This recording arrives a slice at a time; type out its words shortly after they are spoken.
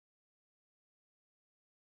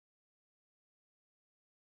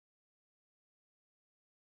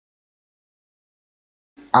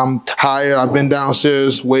I'm tired. I've been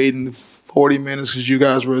downstairs waiting 40 minutes because you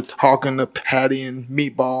guys were talking to Patty and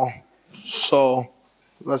Meatball. So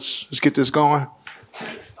let's get this going.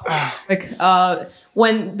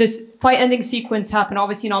 When this fight-ending sequence happened,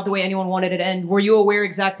 obviously not the way anyone wanted it to end, were you aware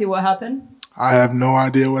exactly what happened? I have no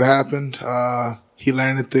idea what happened. He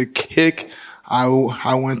landed the kick.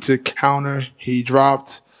 I went to counter. He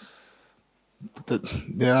dropped. Yeah,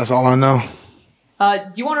 that's all I know.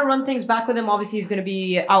 Do you want to run things back with him? Obviously, he's going to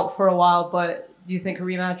be out for a while, but do you think a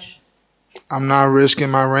rematch? I'm not risking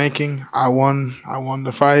my ranking. I won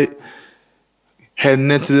the fight.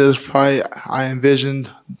 Heading into this fight, I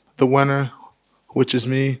envisioned the winner, which is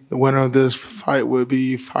me. The winner of this fight would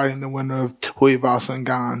be fighting the winner of Tuivasa and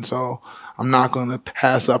Gane. So I'm not going to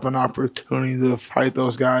pass up an opportunity to fight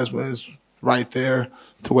those guys when it's right there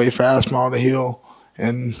to wait for Aspinall to heal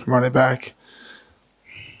and run it back.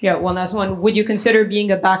 Yeah, one last one. Would you consider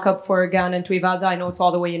being a backup for Gane and Tuivasa? I know it's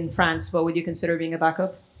all the way in France, but would you consider being a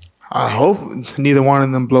backup? I hope neither one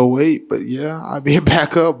of them blow weight, but yeah, I'd be a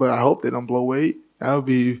backup, but I hope they don't blow weight. That would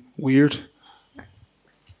be weird.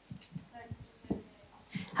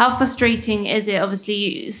 How frustrating is it?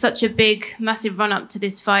 Obviously, such a big, massive run-up to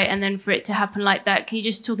this fight, and then for it to happen like that. Can you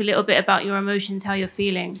just talk a little bit about your emotions, how you're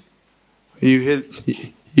feeling? You hit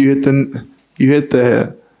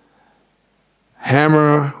the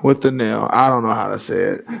hammer with the nail. I don't know how to say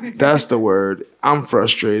it. That's the word. I'm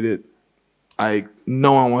frustrated. Like,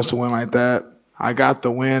 no one wants to win like that. I got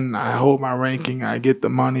the win. I hold my ranking. I get the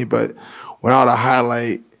money, but without a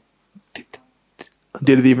highlight,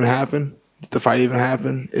 did it even happen? Did the fight even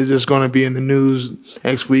happen? Is this going to be in the news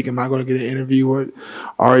next week? Am I going to get an interview with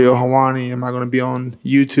Ariel Helwani? Am I going to be on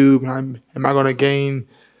YouTube? Am I going to gain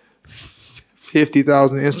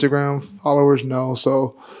 50,000 Instagram followers? No.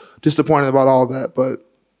 So disappointed about all that, but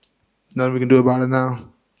nothing we can do about it now.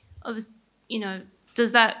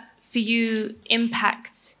 Does that for you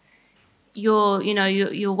impact your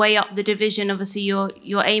way up the division? Obviously,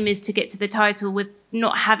 your aim is to get to the title. With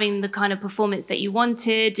not having the kind of performance that you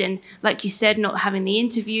wanted, and like you said, not having the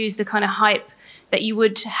interviews, the kind of hype that you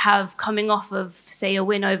would have coming off of, say, a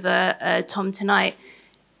win over Tom tonight.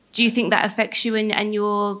 Do you think that affects you and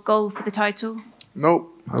your goal for the title?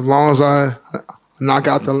 Nope. As long as I knock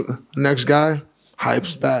out the next guy,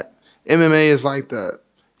 hype's back. MMA is like that.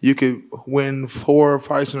 You could win 4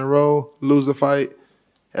 fights in a row, lose a fight,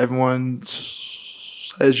 everyone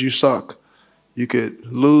says you suck. You could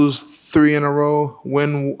lose 3 in a row,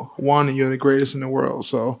 win 1, and you're the greatest in the world.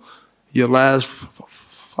 So your last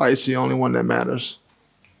fight's the only one that matters.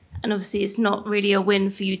 And obviously it's not really a win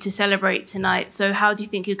for you to celebrate tonight. So how do you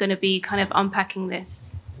think you're going to be kind of unpacking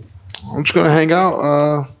this? I'm just going to hang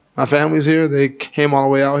out. My family's here. They came all the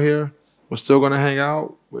way out here. We're still going to hang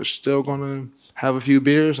out. We're still going to have a few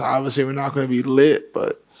beers. Obviously, we're not going to be lit,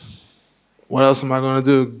 but what else am I going to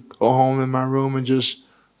do? Go home in my room and just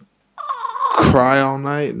cry all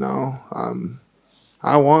night? No.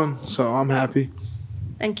 I won, so I'm happy.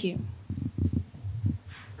 Thank you.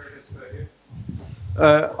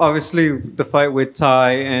 Obviously, the fight with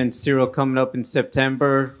Ty and Cyril coming up in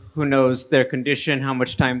September. Who knows their condition, how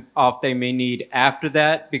much time off they may need after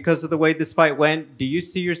that. Because of the way this fight went, do you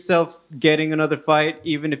see yourself getting another fight,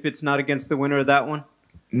 even if it's not against the winner of that one?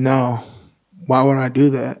 No. Why would I do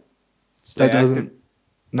that? That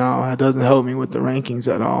doesn't help me with the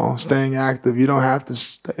rankings at all. Staying active, you don't have to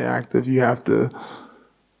stay active. You have to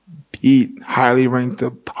beat highly ranked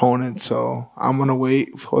opponents. So I'm going to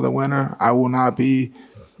wait for the winner. I will not be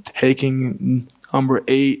taking number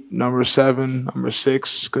 8, number 7, number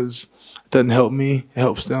 6, because it doesn't help me. It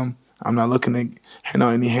helps them. I'm not looking to hand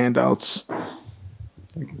out any handouts.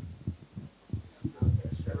 Thank you.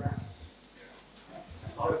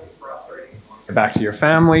 Back to your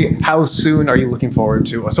family. How soon are you looking forward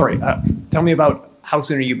to? Tell me about how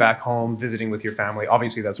soon are you back home visiting with your family?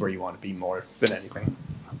 Obviously, that's where you want to be more than anything.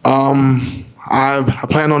 I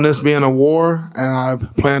planned on this being a war, and I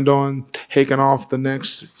planned on taking off the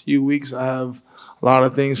next few weeks. I have a lot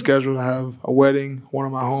of things scheduled. I have a wedding. One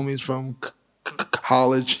of my homies from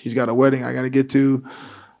college, he's got a wedding I got to get to.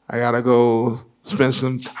 I got to go spend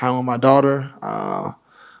some time with my daughter.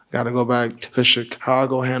 Got to go back to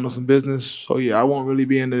Chicago, handle some business. So, yeah, I won't really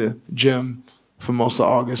be in the gym for most of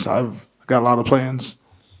August. I've got a lot of plans.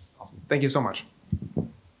 Awesome. Thank you so much.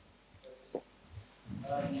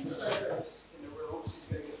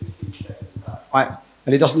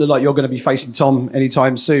 And it doesn't look like you're going to be facing Tom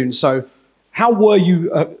anytime soon. So how were you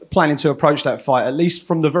planning to approach that fight? At least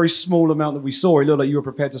from the very small amount that we saw, it looked like you were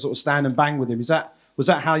prepared to sort of stand and bang with him. Was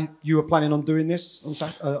that how you were planning on doing this?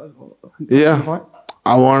 Yeah.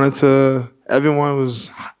 I wanted to, everyone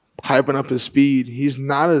was hyping up his speed. He's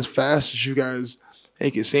not as fast as you guys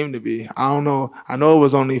make it seem to be. I don't know. I know it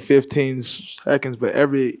was only 15 seconds, but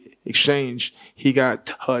every exchange he got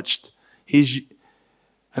touched.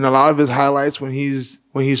 And a lot of his highlights when he's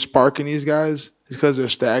sparking these guys is because they're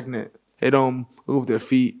stagnant. They don't move their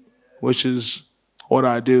feet, which is what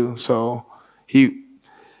I do. So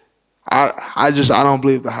I don't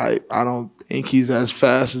believe the hype. I don't think he's as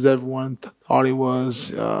fast as everyone thought he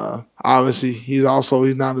was. Obviously, he's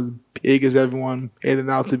not as big as everyone made it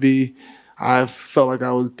out to be. I felt like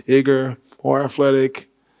I was bigger, more athletic,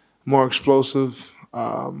 more explosive.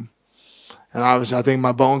 And obviously, I think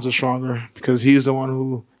my bones are stronger because he's the one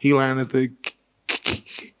who landed the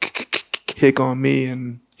kick on me,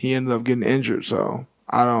 and he ended up getting injured. So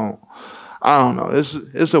I don't know.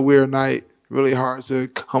 It's a weird night. Really hard to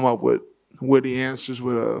come up with witty answers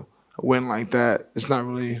with a win like that. It's not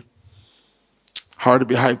really hard to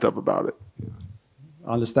be hyped up about it.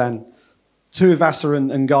 I understand. Tuivasa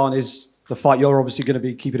and Gane is the fight you're obviously going to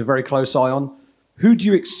be keeping a very close eye on. Who do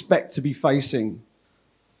you expect to be facing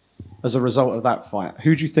as a result of that fight?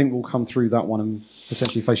 Who do you think will come through that one and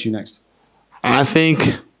potentially face you next? I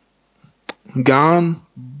think Gane,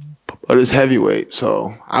 but it's heavyweight,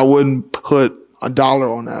 so I wouldn't put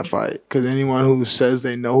 $1 on that fight because anyone who says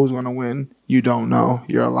they know who's going to win, you don't know.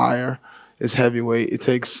 You're a liar. It's heavyweight. It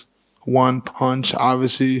takes one punch.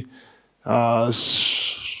 Obviously,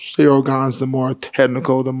 Cyril Gane's the more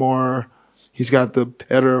technical, the more he's got the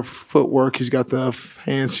better footwork. He's got the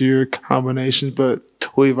fancier combinations, but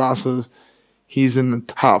Tuivasa, he's in the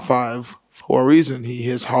top 5 for a reason. He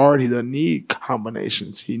hits hard. He doesn't need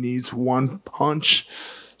combinations. He needs one punch.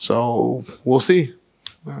 So we'll see.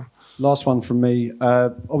 Last one from me.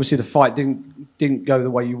 Obviously, the fight didn't go the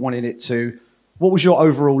way you wanted it to. What was your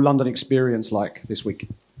overall London experience like this week?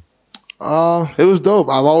 It was dope.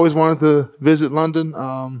 I've always wanted to visit London.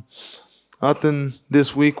 Nothing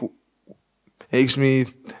this week makes me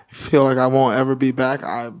feel like I won't ever be back.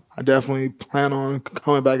 I definitely plan on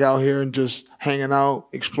coming back out here and just hanging out,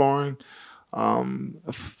 exploring.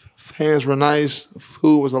 Fans were nice. The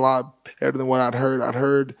food was a lot better than what I'd heard. I'd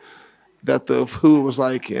heard that the food was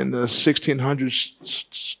like in the 1600s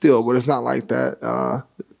still, but it's not like that.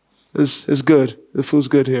 It's good. The food's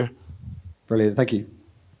good here. Brilliant. Thank you.